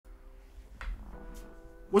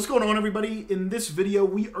What's going on, everybody? In this video,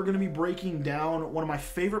 we are going to be breaking down one of my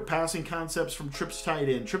favorite passing concepts from trips tight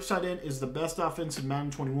end. Trips tight end is the best offense in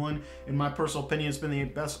Madden 21. In my personal opinion, it's been the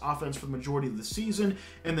best offense for the majority of the season.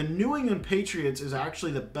 And the New England Patriots is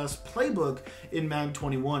actually the best playbook in Madden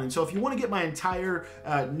 21. And so if you want to get my entire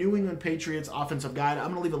New England Patriots offensive guide,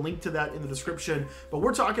 I'm going to leave a link to that in the description. But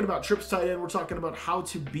we're talking about trips tight end. We're talking about how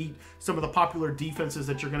to beat some of the popular defenses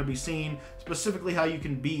that you're going to be seeing, specifically how you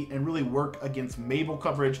can beat and really work against Mabel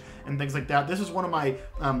coverage and things like that. This is one of my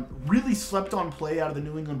really slept on play out of the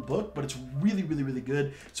New England book, but it's really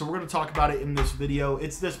good. So we're going to talk about it in this video.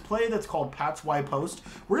 It's this play that's called Pat's Y Post.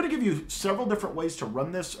 We're going to give you several different ways to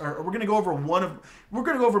run this, or we're going to go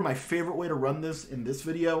over my favorite way to run this in this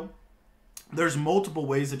video. There's multiple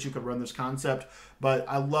ways that you could run this concept, but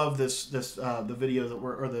I love the video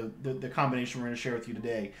that the combination we're going to share with you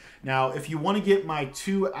today. Now, if you want to get my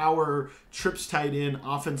 2-hour trips tight end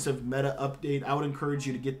offensive meta update, I would encourage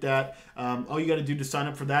you to get that. All you got to do to sign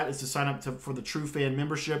up for that is to sign up for the True Fan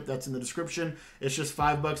membership. That's in the description. It's just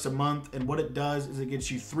 $5 a month, and what it does is it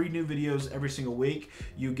gets you 3 new videos every single week.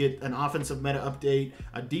 You get an offensive meta update,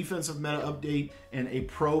 a defensive meta update, and a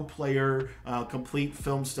pro player complete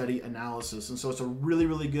film study analysis. And so it's a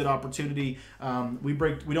really good opportunity. We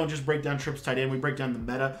don't just break down trips tight end, we break down the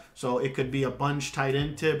meta. So it could be a bunch tight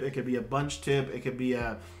end tip, it could be a bunch tip, it could be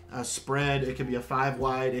a spread, it could be a 5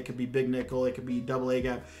 wide, it could be big nickel, it could be double A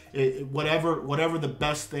gap, whatever the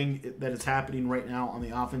best thing that is happening right now on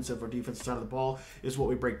the offensive or defensive side of the ball is what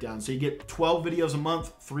we break down. So you get 12 videos a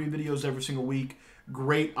month, 3 videos every single week.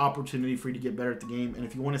 Great opportunity for you to get better at the game. And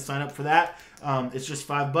if you want to sign up for that, it's just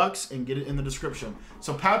 $5 and get it in the description.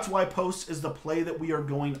 So Pat's Y Post is the play that we are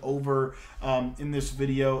going over in this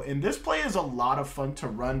video. And this play is a lot of fun to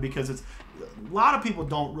run because a lot of people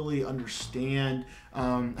don't really understand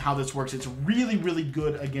how this works. It's really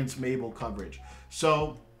good against Mabel coverage.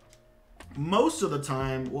 So most of the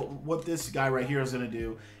time, what this guy right here is going to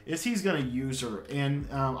do is he's going to use her. And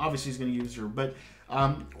obviously he's going to use her. But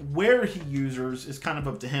where he uses is kind of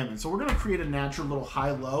up to him. And so we're going to create a natural little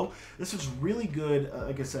high-low. This is really good,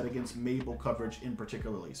 like I said, against Mabel coverage in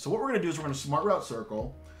particularly. So what we're going to do is we're going to smart route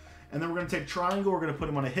circle. And then we're going to take triangle. We're going to put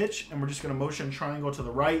him on a hitch. And we're just going to motion triangle to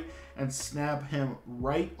the right and snap him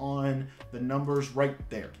right on the numbers right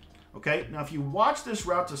there. Okay, now if you watch this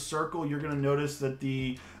route to circle, you're going to notice that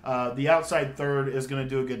the outside third is going to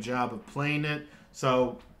do a good job of playing it.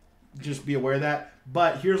 So just be aware of that.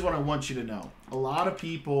 But here's what I want you to know. A lot of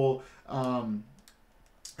people,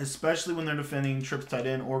 especially when they're defending trips tight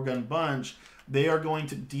end or gun bunch, they are going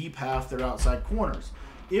to deep half their outside corners.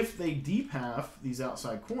 If they deep half these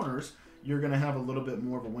outside corners, you're going to have a little bit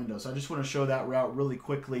more of a window. So I just want to show that route really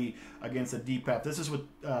quickly against a deep half. This is with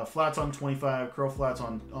flats on 25, curl flats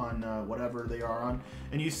on whatever they are on.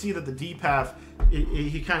 And you see that the deep half,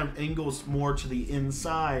 he kind of angles more to the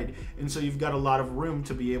inside. And so you've got a lot of room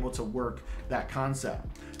to be able to work that concept.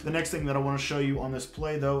 The next thing that I want to show you on this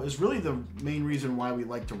play, though, is really the main reason why we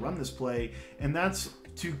like to run this play. And that's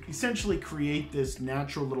to essentially create this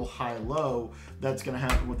natural little high-low that's going to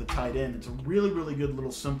happen with the tight end. It's a really good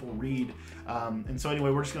little simple read. And so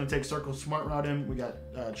anyway, we're just going to take circle, smart route him. We got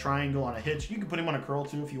triangle on a hitch. You can put him on a curl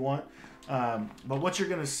too if you want. But what you're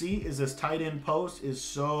going to see is this tight end post is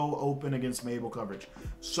so open against Mabel coverage.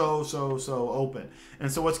 So open.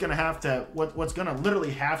 And so what's going to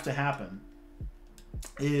literally have to happen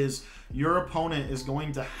is your opponent is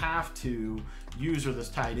going to have to use this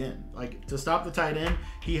tight end. Like, to stop the tight end,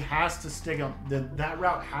 he has to stick on that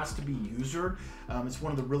route has to be user. It's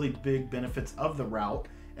one of the really big benefits of the route.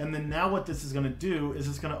 And then now what this is going to do is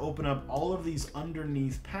it's going to open up all of these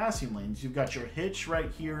underneath passing lanes. You've got your hitch right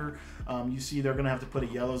here. You see they're going to have to put a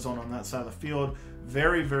yellow zone on that side of the field.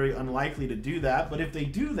 Very unlikely to do that. But if they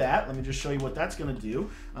do that, let me just show you what that's going to do.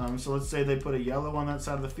 So let's say they put a yellow on that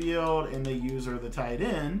side of the field and they use the tight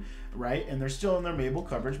end, right? And they're still in their Mabel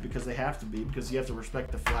coverage because they have to be, because you have to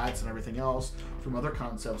respect the flats and everything else from other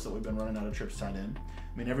concepts that we've been running out of trips tight end.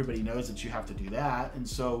 I mean, everybody knows that you have to do that. And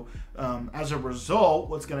so as a result,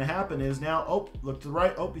 what's going to happen is now, oh, look to the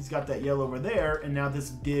right. Oh, he's got that yellow over there. And now this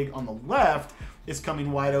dig on the left is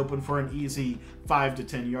coming wide open for an easy 5 to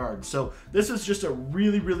 10 yards. So this is just a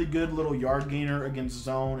really good little yard gainer against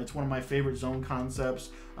zone. It's one of my favorite zone concepts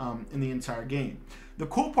in the entire game. The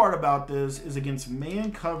cool part about this is against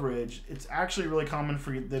man coverage, it's actually really common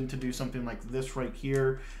for them to do something like this right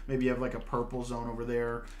here. Maybe you have like a purple zone over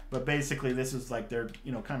there. But basically this is like their,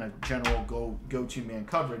 kind of general go-to man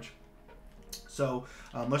coverage. So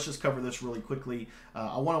let's just cover this really quickly.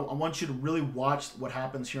 I want you to really watch what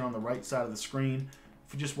happens here on the right side of the screen.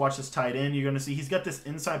 if you just watch this tight end, you're going to see he's got this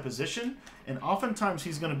inside position, and oftentimes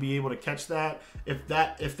he's going to be able to catch that if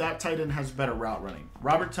that tight end has better route running.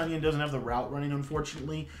 Robert Tonyan doesn't have the route running,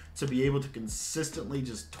 unfortunately, to be able to consistently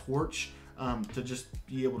just torch,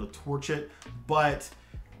 it. But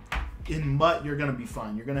in Mutt, you're going to be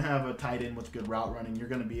fine. You're going to have a tight end with good route running. You're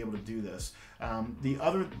going to be able to do this.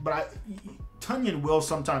 Tonyan will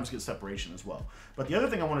sometimes get separation as well. But the other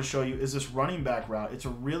thing I want to show you is this running back route. It's a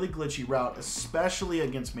really glitchy route, especially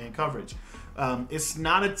against man coverage. It's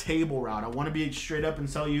not a table route. I want to be straight up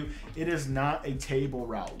and tell you it is not a table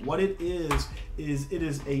route. What it is it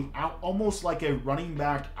is almost like a running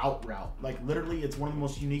back out route. Like literally, it's one of the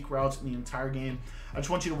most unique routes in the entire game. I just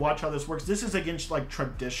want you to watch how this works. This is against like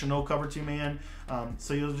traditional cover 2 man.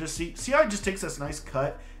 So you'll just see how it just takes this nice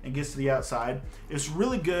cut and gets to the outside. It's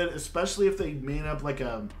really good, especially if they man up like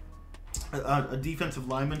a defensive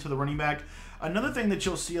lineman to the running back. Another thing that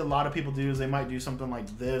you'll see a lot of people do is they might do something like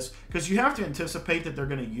this, because you have to anticipate that they're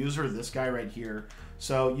going to use this guy right here.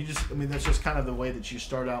 So that's just kind of the way that you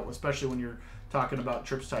start out, especially when you're talking about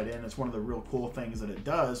trips tight end. It's one of the real cool things that it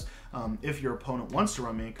does if your opponent wants to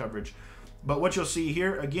run man coverage. But what you'll see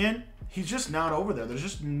here, again, he's just not over there. There's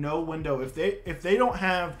just no window. If they don't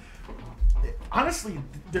have, honestly,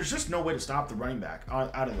 there's just no way to stop the running back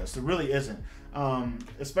out of this. There really isn't.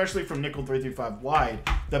 Especially from nickel 3-5 wide.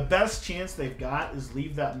 The best chance they've got is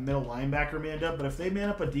leave that middle linebacker manned up. But if they man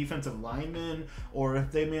up a defensive lineman, or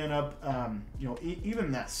if they man up,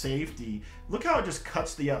 even that safety, look how it just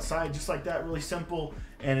cuts the outside just like that. Really simple,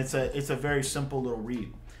 and it's a very simple little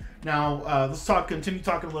read. Now, let's continue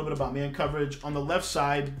talking a little bit about man coverage. On the left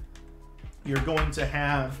side, you're going to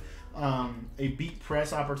have a beat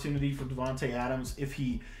press opportunity for Davante Adams if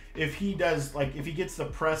he gets the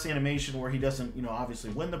press animation where he doesn't,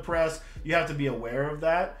 obviously win the press. You have to be aware of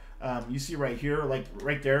that. You see right here, like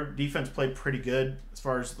right there, defense played pretty good as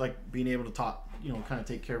far as like being able to kind of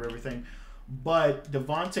take care of everything. But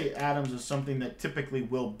Davante Adams is something that typically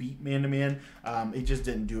will beat man-to-man. He just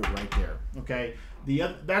didn't do it right there. Okay,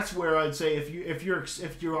 that's where I'd say if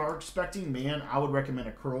you are expecting man, I would recommend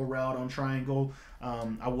a curl route on triangle.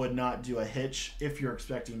 I would not do a hitch if you're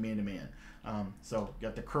expecting man-to-man. So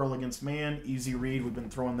got the curl against man, easy read. We've been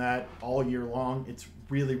throwing that all year long. It's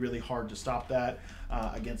really, really hard to stop that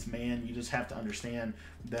against man. You just have to understand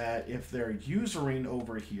that if they're usering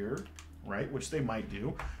over here, right, which they might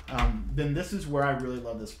do, then this is where I really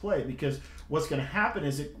love this play, because what's going to happen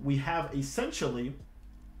is we have essentially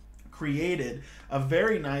created a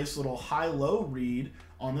very nice little high-low read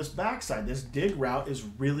on this backside. This dig route is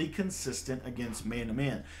really consistent against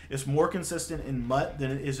man-to-man. It's more consistent in Mutt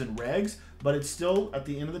than it is in regs, but it's still, at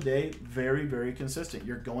the end of the day, very, very consistent.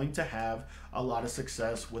 You're going to have a lot of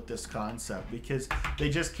success with this concept because they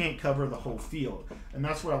just can't cover the whole field. And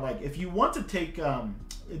that's what I like. If you want to take,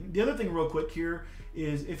 the other thing real quick here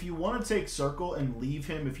is if you want to take circle and leave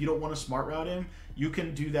him, if you don't want to smart route him, you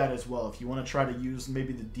can do that as well. If you want to try to use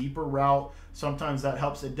maybe the deeper route, sometimes that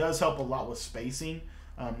helps. It does help a lot with spacing.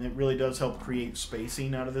 It really does help create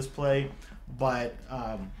spacing out of this play. But,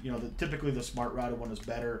 typically the smart routed one is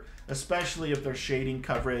better, especially if they're shading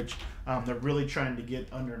coverage. They're really trying to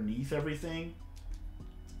get underneath everything.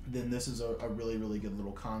 Then this is a really, really good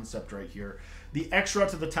little concept right here. The X route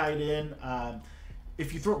to the tight end,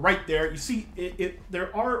 if you throw it right there, you see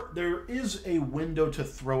there is a window to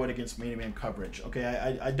throw it against man-to-man coverage.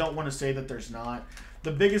 Okay, I don't want to say that there's not.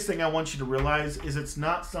 The biggest thing I want you to realize is it's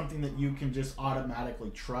not something that you can just automatically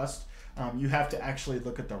trust. You have to actually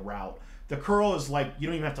look at the route. The curl is like, you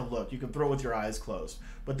don't even have to look. You can throw it with your eyes closed.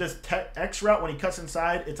 But this X route, when he cuts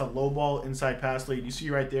inside, it's a low ball inside pass lead. You see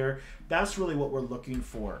right there, that's really what we're looking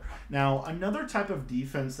for. Now, another type of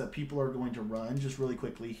defense that people are going to run, just really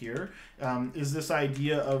quickly here, is this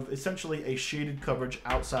idea of essentially a shaded coverage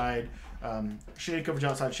outside, shaded coverage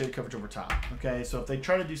outside, shaded coverage over top. Okay, so if they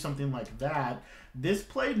try to do something like that, this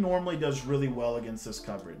play normally does really well against this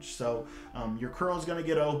coverage. So your curl is going to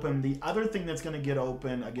get open. The other thing that's going to get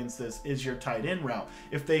open against this is your tight end route.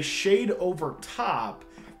 If they shade over top,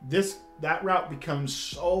 that route becomes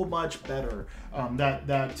so much better.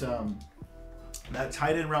 That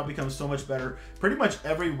tight end route becomes so much better. Pretty much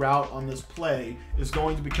every route on this play is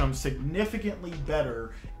going to become significantly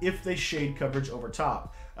better if they shade coverage over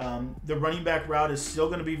top. The running back route is still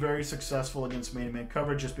going to be very successful against man-to-man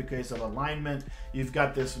coverage just because of alignment. You've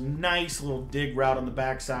got this nice little dig route on the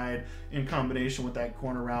backside in combination with that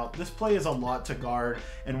corner route. This play is a lot to guard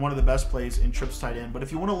and one of the best plays in trips tight end. But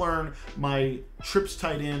if you want to learn my trips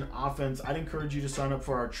tight end offense, I'd encourage you to sign up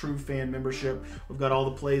for our True Fan membership. We've got all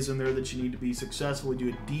the plays in there that you need to be successful. We do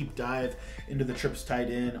a deep dive into the trips tight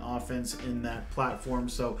end offense in that platform.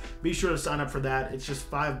 So be sure to sign up for that. It's just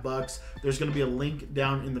 $5. There's going to be a link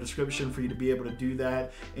down in the description for you to be able to do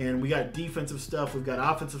that. And we got defensive stuff, we've got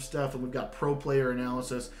offensive stuff, and we've got pro player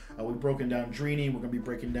analysis. We've broken down Drini. We're going to be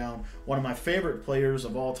breaking down one of my favorite players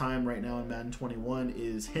of all time right now in Madden 21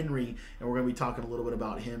 is Henry, and we're going to be talking a little bit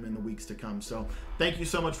about him in the weeks to come. So thank you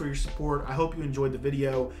so much for your support. I hope you enjoyed the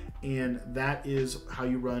video, and that is how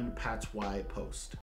you run Pat's Y post.